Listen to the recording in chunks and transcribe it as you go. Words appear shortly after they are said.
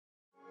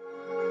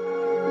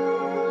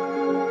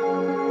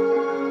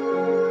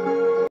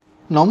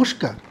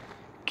নমস্কার,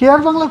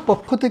 কেয়ার বাংলার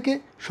পক্ষ থেকে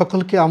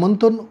সকলকে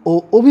আমন্ত্রণ ও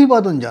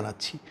অভিবাদন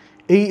জানাচ্ছি।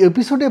 এই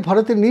এপিসোডে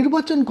ভারতের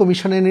নির্বাচন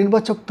কমিশনের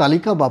নির্বাচক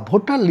তালিকা বা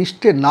ভোটার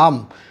লিস্টে নাম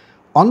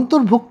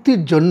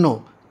অন্তর্ভুক্তির জন্য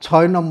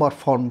 ৬ নম্বর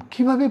ফর্ম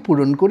কিভাবে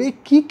পূরণ করে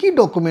কি কি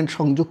ডকুমেন্ট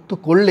সংযুক্ত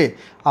করলে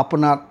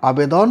আপনার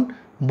আবেদন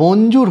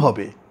মঞ্জুর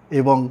হবে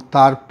এবং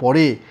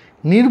তারপরে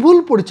নির্ভুল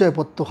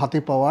পরিচয়পত্র হাতে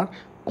পাওয়ার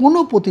কোনো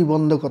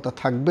প্রতিবন্ধকতা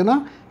থাকবে না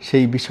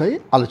সেই বিষয়ে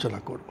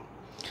আলোচনা করব।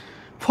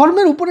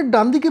 ফর্মের উপরের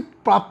ডান দিকে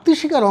প্রাপ্তি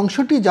স্বীকার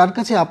অংশটি যার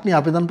কাছে আপনি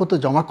আবেদনপত্র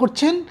জমা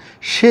করছেন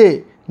সে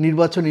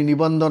নির্বাচনী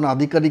নিবন্ধন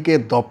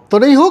আধিকারিকের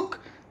দপ্তরেই হোক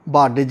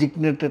বা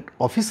designated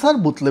officer,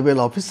 booth level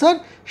officer,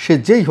 সে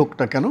যেই হোক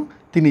না কেন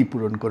তিনিই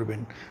পূরণ করবেন।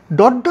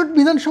 ডট ডট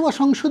বিধানসভা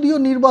সংসদীয়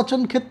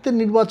নির্বাচন ক্ষেত্রে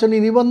নির্বাচনী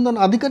নিবন্ধন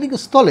আধিকারিক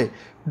স্থলে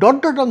ডট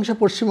ডট অংশে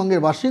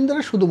পশ্চিমবঙ্গের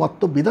বাসিন্দারা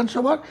শুধুমাত্র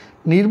বিধানসভার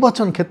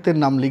নির্বাচন ক্ষেত্রের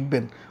নাম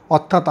লিখবেন,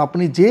 অর্থাৎ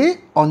আপনি যে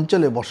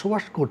অঞ্চলে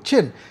বসবাস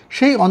করছেন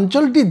সেই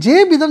অঞ্চলটি যে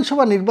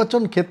বিধানসভা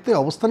নির্বাচন ক্ষেত্রে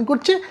অবস্থান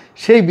করছে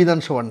সেই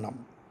বিধানসভার নাম।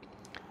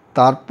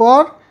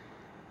 তারপর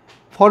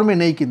ফর্মে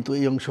নেই কিন্তু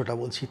এই অংশটা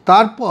বলছি,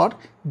 তারপর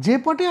যে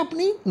পার্টে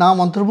আপনি নাম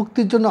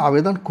অন্তর্ভুক্তির জন্য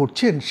আবেদন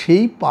করছেন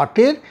সেই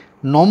পার্টের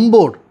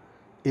নম্বর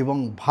এবং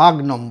ভাগ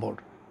নম্বর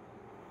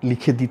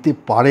লিখে দিতে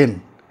পারেন,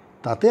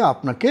 তাতে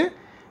আপনাকে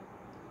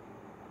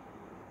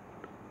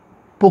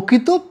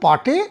প্রকৃত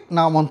পার্টে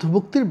নাম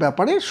অন্তর্ভুক্তির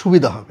ব্যাপারে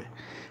সুবিধা হবে।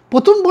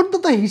 প্রথম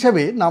ভোটদাতা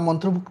হিসাবে নাম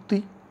অন্তর্ভুক্তি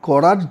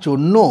করার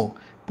জন্য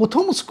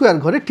প্রথম স্কোয়ার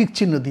ঘরে টিক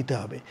চিহ্ন দিতে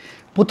হবে।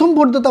 প্রথম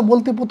ভোটদাতা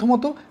বলতে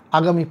প্রথমত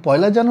আগামী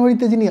 ১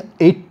 জানুয়ারিতে যিনি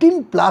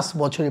 18+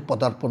 বছরে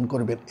পদার্পণ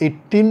করবেন,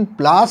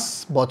 18+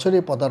 বছরে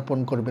পদার্পণ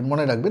করবেন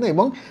মনে রাখবেন,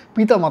 এবং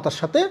পিতামাতার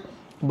সাথে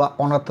বা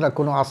অনাথরা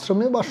কোনো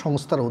আশ্রমে বা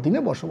সংস্থার অধীনে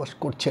বসবাস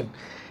করছেন।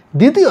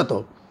 দ্বিতীয়ত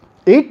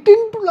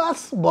 18+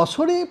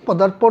 বছরে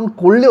পদার্পণ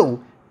করলেও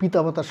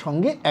পিতামাতার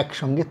সঙ্গে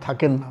একসঙ্গে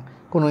থাকেন না,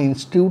 কোনো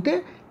ইনস্টিটিউটে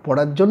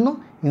পড়ার জন্য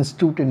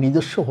ইনস্টিটিউটের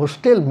নিজস্ব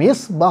হোস্টেল, মেস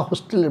বা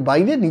হোস্টেলের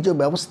বাইরে নিজ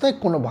ব্যবস্থায়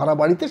কোনো ভাড়া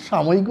বাড়িতে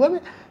সাময়িকভাবে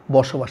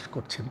বসবাস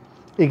করছেন।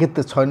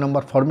 এক্ষেত্রে ৬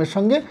 নম্বর ফর্মের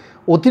সঙ্গে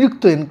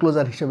অতিরিক্ত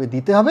এনক্লোজার হিসেবে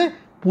দিতে হবে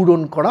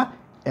পূরণ করা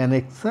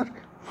অ্যানেক্সার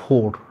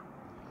 4।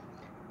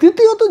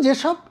 তৃতীয়ত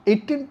যেসব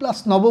 18+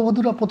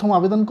 নববধূরা প্রথম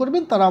আবেদন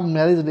করবেন তারা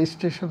ম্যারেজ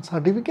রেজিস্ট্রেশন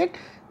সার্টিফিকেট,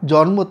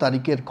 জন্ম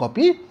তারিখের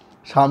কপি,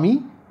 স্বামী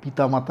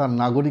পিতামাতার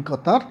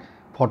নাগরিকতার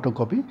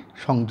ফটোকপি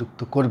সংযুক্ত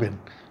করবেন।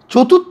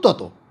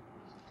 চতুর্থত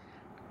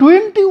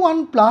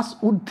 21+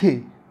 ঊর্ধ্বে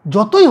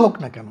যতই হোক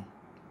না কেন,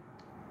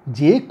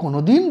 যে কোনো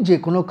দিন যে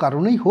কোনো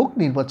কারণেই হোক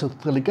নির্বাচক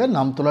তালিকায়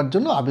নাম তোলার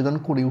জন্য আবেদন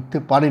করে উঠতে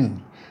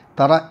পারেননি,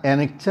 তারা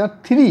অ্যানেক্সার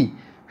 3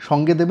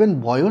 সঙ্গে দেবেন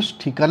বয়স,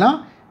 ঠিকানা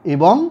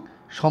এবং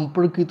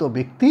সম্পর্কিত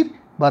ব্যক্তির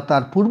বা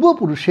তার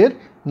পূর্বপুরুষের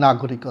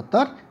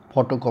নাগরিকতার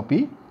ফটোকপি।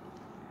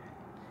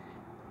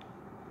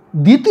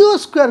 দ্বিতীয়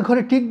স্কোয়ার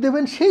ঘরে টিক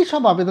দেবেন সেই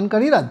সব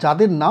আবেদনকারীরা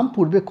যাদের নাম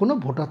পূর্বে কোনো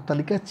ভোটার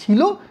তালিকায়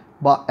ছিল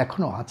বা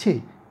এখনও আছে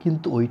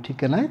কিন্তু ওই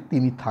ঠিকানায়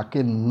তিনি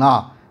থাকেন না,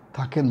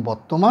 থাকেন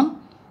বর্তমান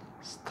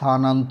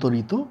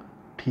স্থানান্তরিত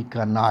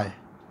ঠিকানায়।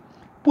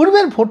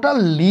 পূর্বের ভোটার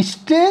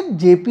লিস্টের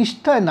যে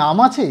পৃষ্ঠায় নাম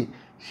আছে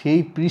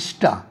সেই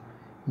পৃষ্ঠা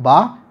বা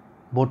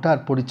ভোটার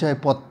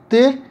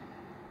পরিচয়পত্রের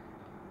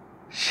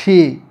সে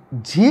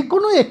যে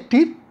কোনো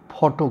একটির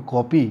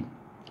ফটোকপি,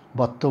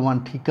 বর্তমান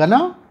ঠিকানা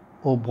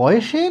ও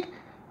বয়সের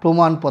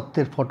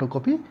প্রমাণপত্রের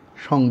ফটোকপি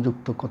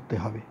সংযুক্ত করতে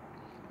হবে।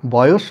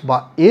 বয়স বা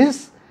এজ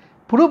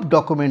প্রুফ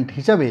ডকুমেন্ট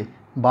হিসাবে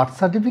বার্থ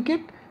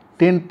সার্টিফিকেট,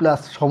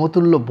 10+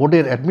 সমতুল্য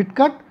বোর্ডের অ্যাডমিট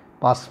কার্ড,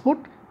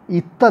 পাসপোর্ট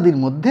ইত্যাদির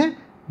মধ্যে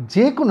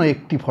যে কোনো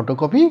একটি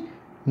ফটোকপি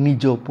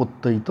নিজ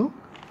প্রত্যয়িত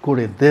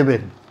করে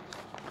দেবেন।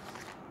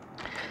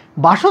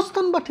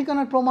 বাসস্থান বা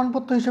ঠিকানার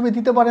প্রমাণপত্র হিসেবে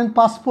দিতে পারেন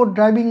পাসপোর্ট,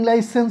 ড্রাইভিং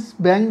লাইসেন্স,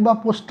 ব্যাংক বা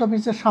পোস্ট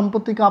অফিসের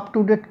সাম্প্রতিক আপ টু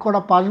ডেট করা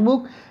passbook,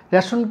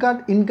 ration card,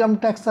 income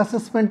tax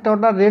assessment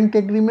order, rent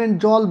agreement,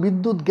 জল,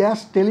 বিদ্যুৎ, গ্যাস,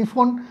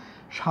 টেলিফোন,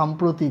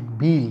 সাম্প্রতিক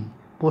বিল,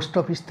 পোস্ট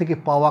অফিস থেকে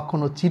পাওয়া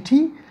কোনো চিঠি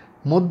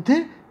মধ্যে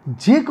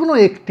যে কোনো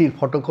একটির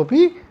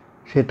ফটোকপি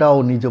সেটাও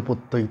নিজ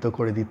প্রত্যয়িত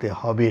করে দিতে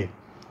হবে।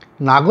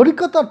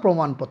 নাগরিকতার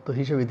প্রমাণপত্র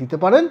হিসেবে দিতে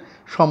পারেন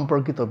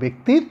সম্পর্কিত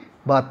ব্যক্তির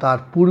বা তার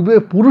পূর্বে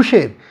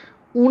পুরুষের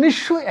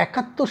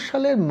 1971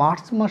 সালের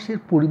মার্চ মাসের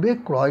পূর্বে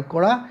ক্রয়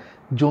করা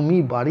জমি,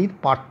 বাড়ির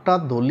পাট্টা,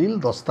 দলিল,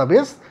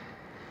 দস্তাবেজ,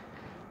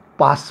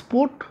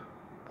 পাসপোর্ট,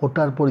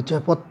 ভোটার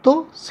পরিচয়পত্র,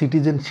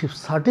 সিটিজেনশিপ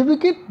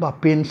সার্টিফিকেট বা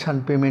পেনশন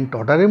পেমেন্ট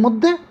অর্ডারের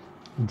মধ্যে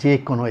যে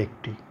কোনো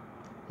একটি।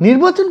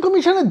 নির্বাচন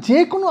কমিশনের যে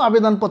কোনো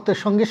আবেদনপত্রের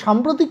সঙ্গে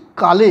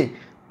সাম্প্রতিককালে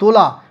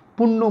তোলা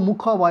পূর্ণ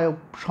মুখাবয়ব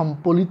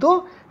সম্বলিত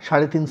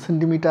 3.5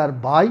 সেন্টিমিটার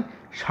বাই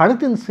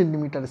 3.5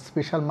 সেন্টিমিটার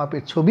স্পেশাল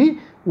মাপের ছবি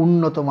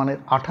উন্নত মানের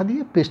আঠা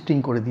দিয়ে পেস্টিং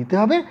করে দিতে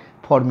হবে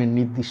ফর্মের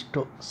নির্দিষ্ট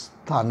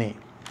স্থানে।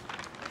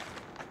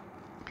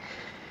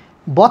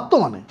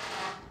 বর্তমানে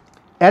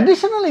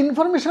additional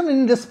information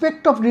in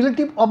respect of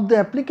relative of the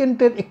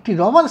অ্যাপ্লিকেন্টের একটি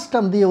রবার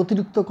স্ট্যাম্প দিয়ে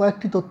অতিরিক্ত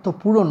কয়েকটি তথ্য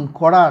পূরণ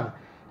করার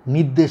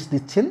নির্দেশ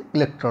দিচ্ছেন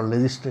ইলেকট্রাল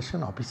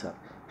রেজিস্ট্রেশন অফিসার।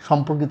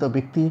 সম্পর্কিত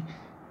ব্যক্তি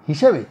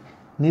হিসেবে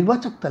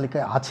নির্বাচক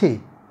তালিকায় আছে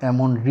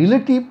এমন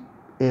রিলেটিভ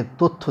এর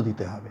তথ্য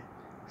দিতে হবে।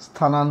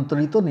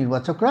 স্থানান্তরিত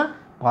নির্বাচকরা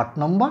পার্ট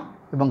নম্বর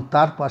এবং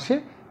তার পাশে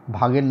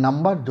ভাগের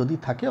নাম্বার যদি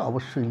থাকে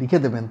অবশ্যই লিখে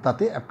দেবেন,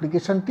 তাতে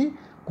অ্যাপ্লিকেশনটি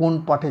কোন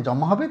পার্টে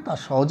জমা হবে তা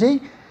সহজেই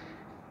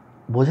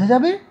বোঝা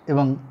যাবে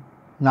এবং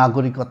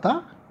নাগরিকতা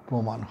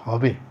প্রমাণ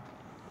হবে।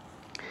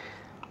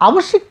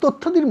 আবশ্যিক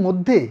তথ্যাদির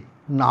মধ্যে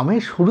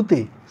নামের শুরুতে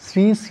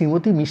শ্রী,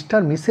 শ্রীমতী, মিস্টার,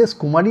 মিসেস,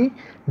 কুমারী,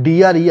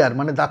 ডিআর, ইয়ার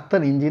মানে ডাক্তার,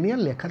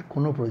 ইঞ্জিনিয়ার লেখার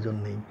কোনো প্রয়োজন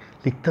নেই।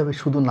 লিখতে হবে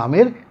শুধু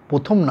নামের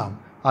প্রথম নাম,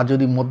 আর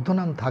যদি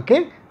মধ্যনাম থাকে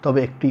তবে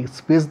একটি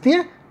স্পেস দিয়ে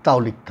তাও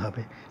লিখতে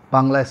হবে।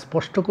 বাংলায়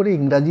স্পষ্ট করে,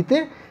 ইংরাজিতে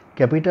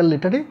ক্যাপিটাল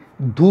লেটারে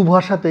দু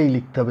ভাষাতেই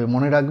লিখতে হবে।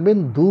 মনে রাখবেন,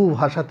 দু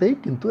ভাষাতেই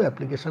কিন্তু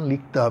অ্যাপ্লিকেশন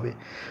লিখতে হবে।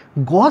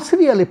 গ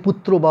সিরিয়ালে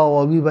পুত্র বা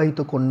অবিবাহিত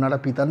কন্যারা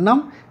পিতার নাম,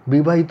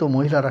 বিবাহিত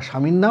মহিলারা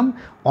স্বামীর নাম,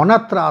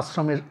 অনাথরা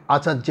আশ্রমের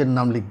আচার্যের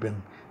নাম লিখবেন।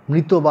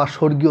 মৃত বা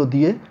স্বর্গীয়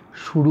দিয়ে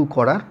শুরু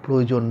করার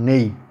প্রয়োজন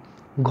নেই।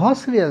 ঘ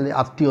সিরিয়ালে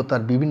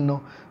আত্মীয়তার বিভিন্ন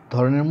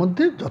ধরনের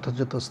মধ্যে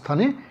যথাযথ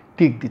স্থানে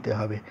টিক দিতে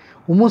হবে।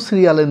 উম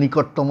সিরিয়ালে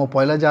নিকটতম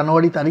 1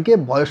 জানুয়ারি তারিখে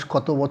বয়স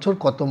কত বছর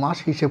কত মাস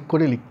হিসেব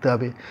করে লিখতে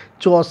হবে।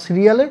 চ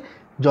সিরিয়ালে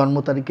জন্ম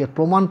তারিখের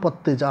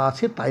প্রমাণপত্রে যা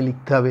আছে তাই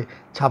লিখতে হবে।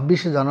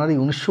 26শে জানুয়ারি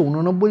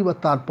 1989 বা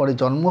তারপরে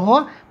জন্ম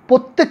হওয়া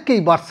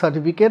প্রত্যেককেই বার্থ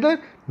সার্টিফিকেটের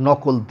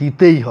নকল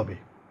দিতেই হবে।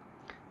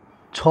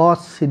 ছ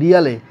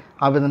সিরিয়ালে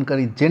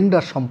আবেদনকারী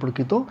জেন্ডার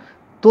সম্পর্কিত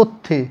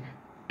তথ্যে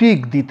টিক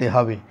দিতে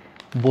হবে।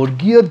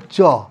 বর্গীয় জ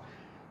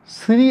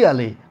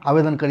সিরিয়ালে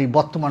আবেদনকারী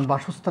বর্তমান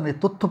বাসস্থানের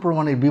তথ্য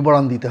প্রমাণের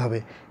বিবরণ দিতে হবে।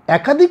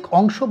 একাধিক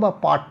অংশ বা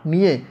পার্ট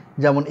নিয়ে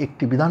যেমন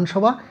একটি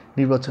বিধানসভা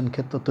নির্বাচন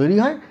ক্ষেত্র তৈরি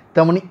হয়,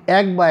 তেমনি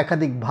এক বা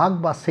একাধিক ভাগ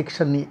বা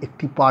সেকশন নিয়ে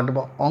একটি পার্ট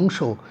বা অংশ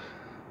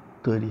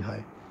তৈরি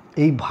হয়।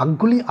 এই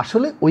ভাগগুলি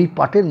আসলে ওই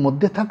পার্টের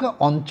মধ্যে থাকা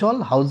অঞ্চল,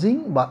 হাউজিং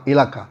বা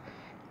এলাকা।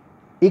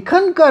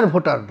 এখানকার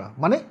ভোটাররা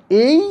মানে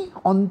এই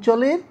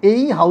অঞ্চলের,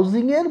 এই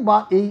হাউজিংয়ের বা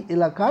এই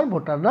এলাকার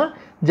ভোটাররা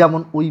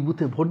যেমন ওই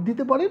বুথে ভোট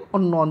দিতে পারেন,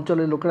 অন্য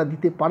অঞ্চলের লোকেরা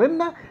দিতে পারেন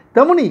না,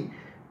 তেমনি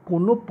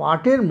কোনো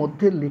পার্টের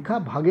মধ্যে লেখা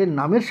ভাগের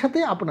নামের সাথে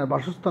আপনার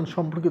বাসস্থান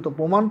সম্পর্কিত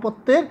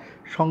প্রমাণপত্রের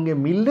সঙ্গে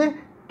মিললে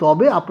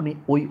তবে আপনি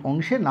ওই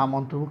অংশে নাম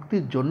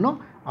অন্তর্ভুক্তির জন্য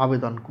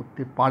আবেদন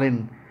করতে পারেন,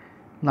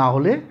 না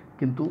হলে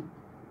কিন্তু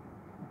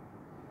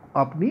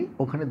আপনি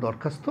ওখানে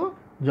দরখাস্ত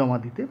জমা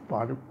দিতে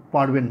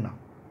পারবেন না।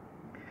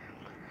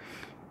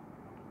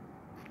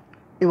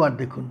 এবার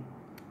দেখুন,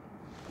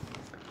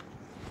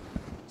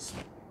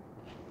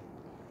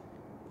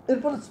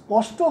 এরপর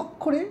স্পষ্ট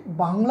অক্ষরে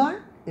বাংলায়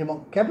এবং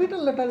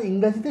ক্যাপিটাল লেটার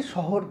ইংরাজিতে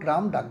শহর,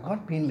 গ্রাম, ডাকঘর,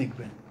 পিন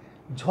লিখবেন।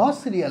 ঝ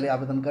সিরিয়ালে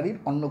আবেদনকারীর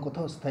অন্য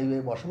কোথাও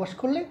স্থায়ীভাবে বসবাস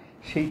করলে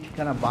সেই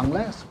ঠিকানা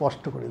বাংলায়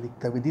স্পষ্ট করে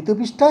লিখতে হবে। দ্বিতীয়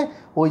পৃষ্ঠায়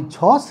ওই ঝ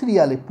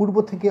সিরিয়ালে পূর্ব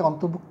থেকে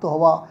অন্তর্ভুক্ত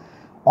হওয়া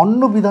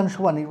অন্য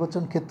বিধানসভা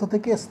নির্বাচন ক্ষেত্র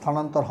থেকে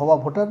স্থানান্তর হওয়া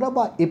ভোটাররা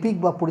বা এপিক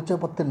বা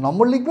পরিচয়পত্রের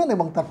নম্বর লিখবেন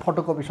এবং তার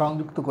ফটোকপি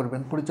সংযুক্ত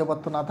করবেন।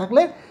 পরিচয়পত্র না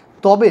থাকলে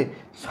তবে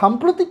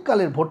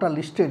সাম্প্রতিককালের ভোটার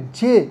লিস্টের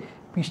যে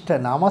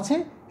পৃষ্ঠায় নাম আছে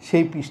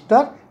সেই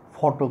পৃষ্ঠার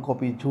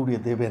ফটোকপি জুড়ে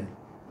দেবেন।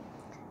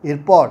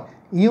 এরপর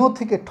ইও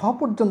থেকে ঠ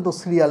পর্যন্ত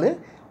সিরিয়ালে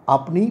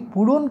আপনি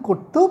পূরণ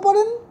করতেও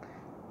পারেন,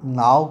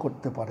 নাও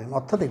করতে পারেন,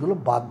 অর্থাৎ এগুলো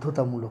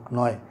বাধ্যতামূলক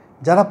নয়।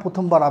 যারা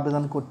প্রথমবার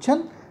আবেদন করছেন,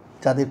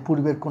 যাদের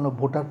পূর্বের কোনো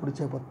ভোটার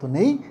পরিচয়পত্র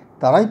নেই,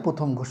 তারাই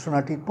প্রথম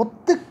ঘোষণাটির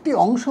প্রত্যেকটি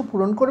অংশ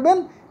পূরণ করবেন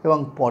এবং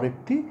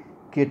পরেরটি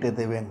কেটে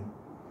দেবেন।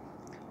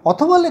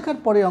 অথবা লেখার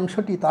পরের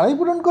অংশটি তারাই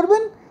পূরণ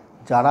করবেন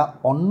যারা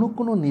অন্য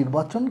কোনো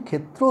নির্বাচন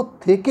ক্ষেত্র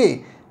থেকে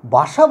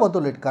বাসা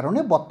বদলের কারণে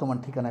বর্তমান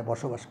ঠিকানায়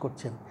বসবাস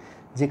করছেন,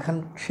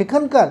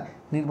 সেখানকার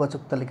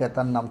নির্বাচক তালিকায়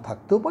তার নাম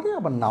থাকতেও পারে,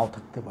 আবার নাও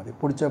থাকতে পারে।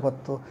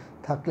 পরিচয়পত্র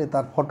থাকলে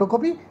তার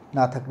ফটোকপি,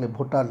 না থাকলে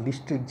ভোটার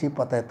লিস্টের যে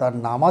পাতায় তার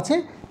নাম আছে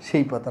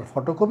সেই পাতার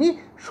ফটোকপি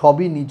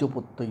সবই নিজ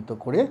প্রত্যয়িত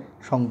করে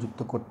সংযুক্ত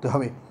করতে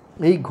হবে।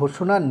 এই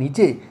ঘোষণার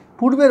নিচে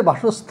পূর্বের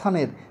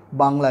বাসস্থানের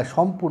বাংলায়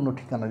সম্পূর্ণ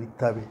ঠিকানা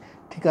লিখতে হবে।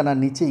 ঠিকানার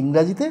নিচে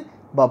ইংরাজিতে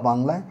বা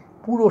বাংলায়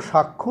পুরো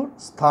স্বাক্ষর,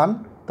 স্থান,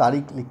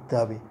 তারিখ লিখতে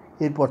হবে।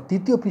 এরপর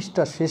তৃতীয়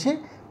পৃষ্ঠার শেষে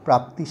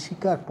প্রাপ্তি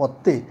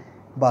স্বীকারপত্রে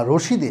বা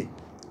রসিদে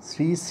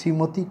শ্রী,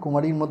 শ্রীমতী,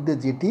 কুমারীর মধ্যে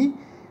যেটি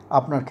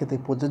আপনার ক্ষেত্রে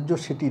প্রযোজ্য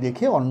সেটি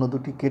রেখে অন্য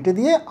দুটি কেটে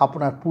দিয়ে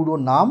আপনার পুরো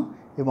নাম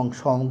এবং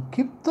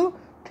সংক্ষিপ্ত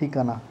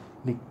ঠিকানা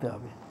লিখতে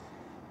হবে।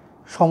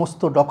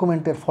 সমস্ত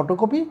ডকুমেন্টের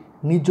ফটোকপি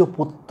নিজ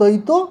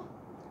প্রত্যয়িত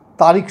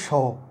তারিখ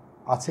সহ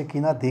আছে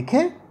কিনা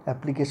দেখে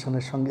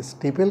অ্যাপ্লিকেশনের সঙ্গে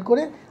স্টেপেল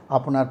করে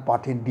আপনার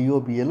পাঠের ডিও,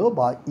 বিএলও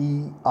বা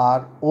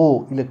ইআরও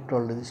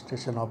ইলেকট্রাল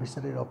রেজিস্ট্রেশন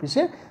অফিসারের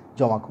অফিসে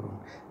জমা করুন।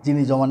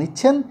 যিনি জমা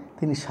নিচ্ছেন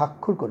তিনি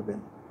স্বাক্ষর করবেন,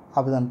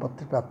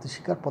 আবেদনপত্রে প্রাপ্তি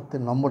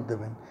স্বীকারপত্রের নম্বর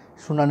দেবেন।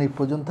 শুনানির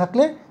প্রয়োজন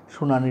থাকলে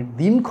শুনানির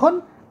দিনক্ষণ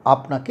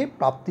আপনাকে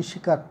প্রাপ্তি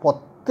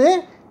স্বীকারপত্রে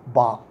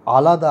বা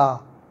আলাদা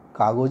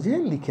কাগজে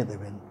লিখে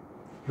দেবেন।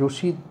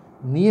 রসিদ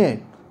নিয়ে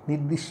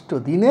নির্দিষ্ট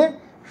দিনে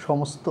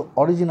সমস্ত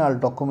অরিজিনাল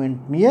ডকুমেন্ট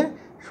নিয়ে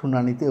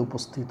শুনানিতে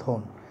উপস্থিত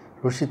হন।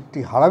 রসিদটি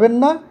হারাবেন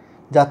না।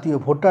 জাতীয়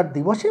ভোটার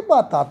দিবসে বা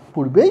তার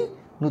পূর্বেই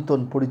নতুন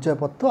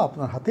পরিচয়পত্র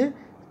আপনার হাতে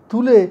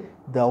তুলে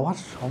দেওয়ার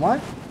সময়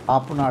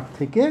আপনার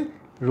থেকে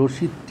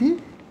রসিদটি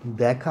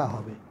দেখা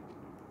হবে।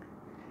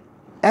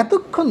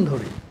 এতক্ষণ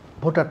ধরে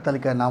ভোটার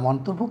তালিকায় নাম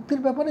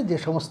অন্তর্ভুক্তির ব্যাপারে যে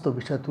সমস্ত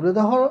বিষয় তুলে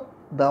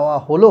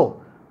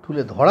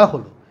ধরা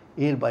হলো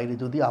এর বাইরে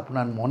যদি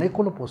আপনার মনে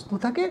কোনো প্রশ্ন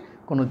থাকে,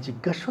 কোনো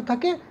জিজ্ঞাসা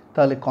থাকে,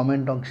 তাহলে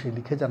কমেন্ট অংশে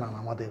লিখে জানান।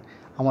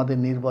 আমাদের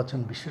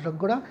নির্বাচন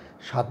বিশেষজ্ঞরা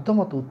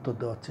সাধ্যমতো উত্তর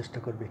দেওয়ার চেষ্টা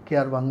করবে।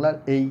 কেয়ার বাংলার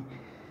এই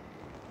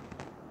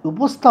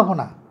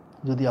উপস্থাপনা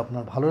যদি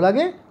আপনার ভালো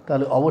লাগে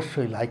তাহলে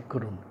অবশ্যই লাইক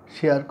করুন,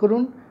 শেয়ার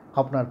করুন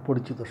আপনার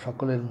পরিচিত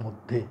সকলের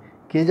মধ্যে।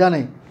 কে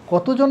জানে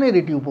কতজনের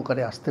এটি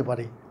উপকারে আসতে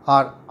পারে।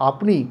 আর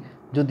আপনি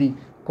যদি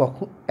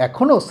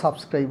এখনও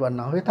সাবস্ক্রাইবার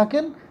না হয়ে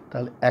থাকেন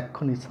তাহলে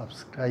এক্ষুনি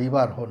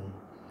সাবস্ক্রাইবার হন।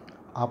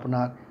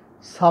 আপনার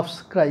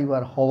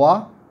সাবস্ক্রাইবার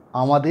হওয়া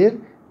আমাদের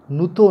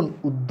নতুন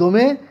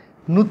উদ্যমে,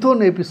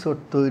 নতুন এপিসোড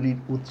তৈরির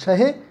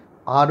উৎসাহে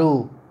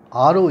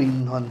আরও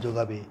ইন্ধন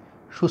যোগাবে।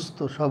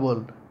 সুস্থ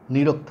সবল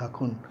নিরোগ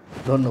থাকুন।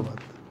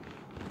 ধন্যবাদ।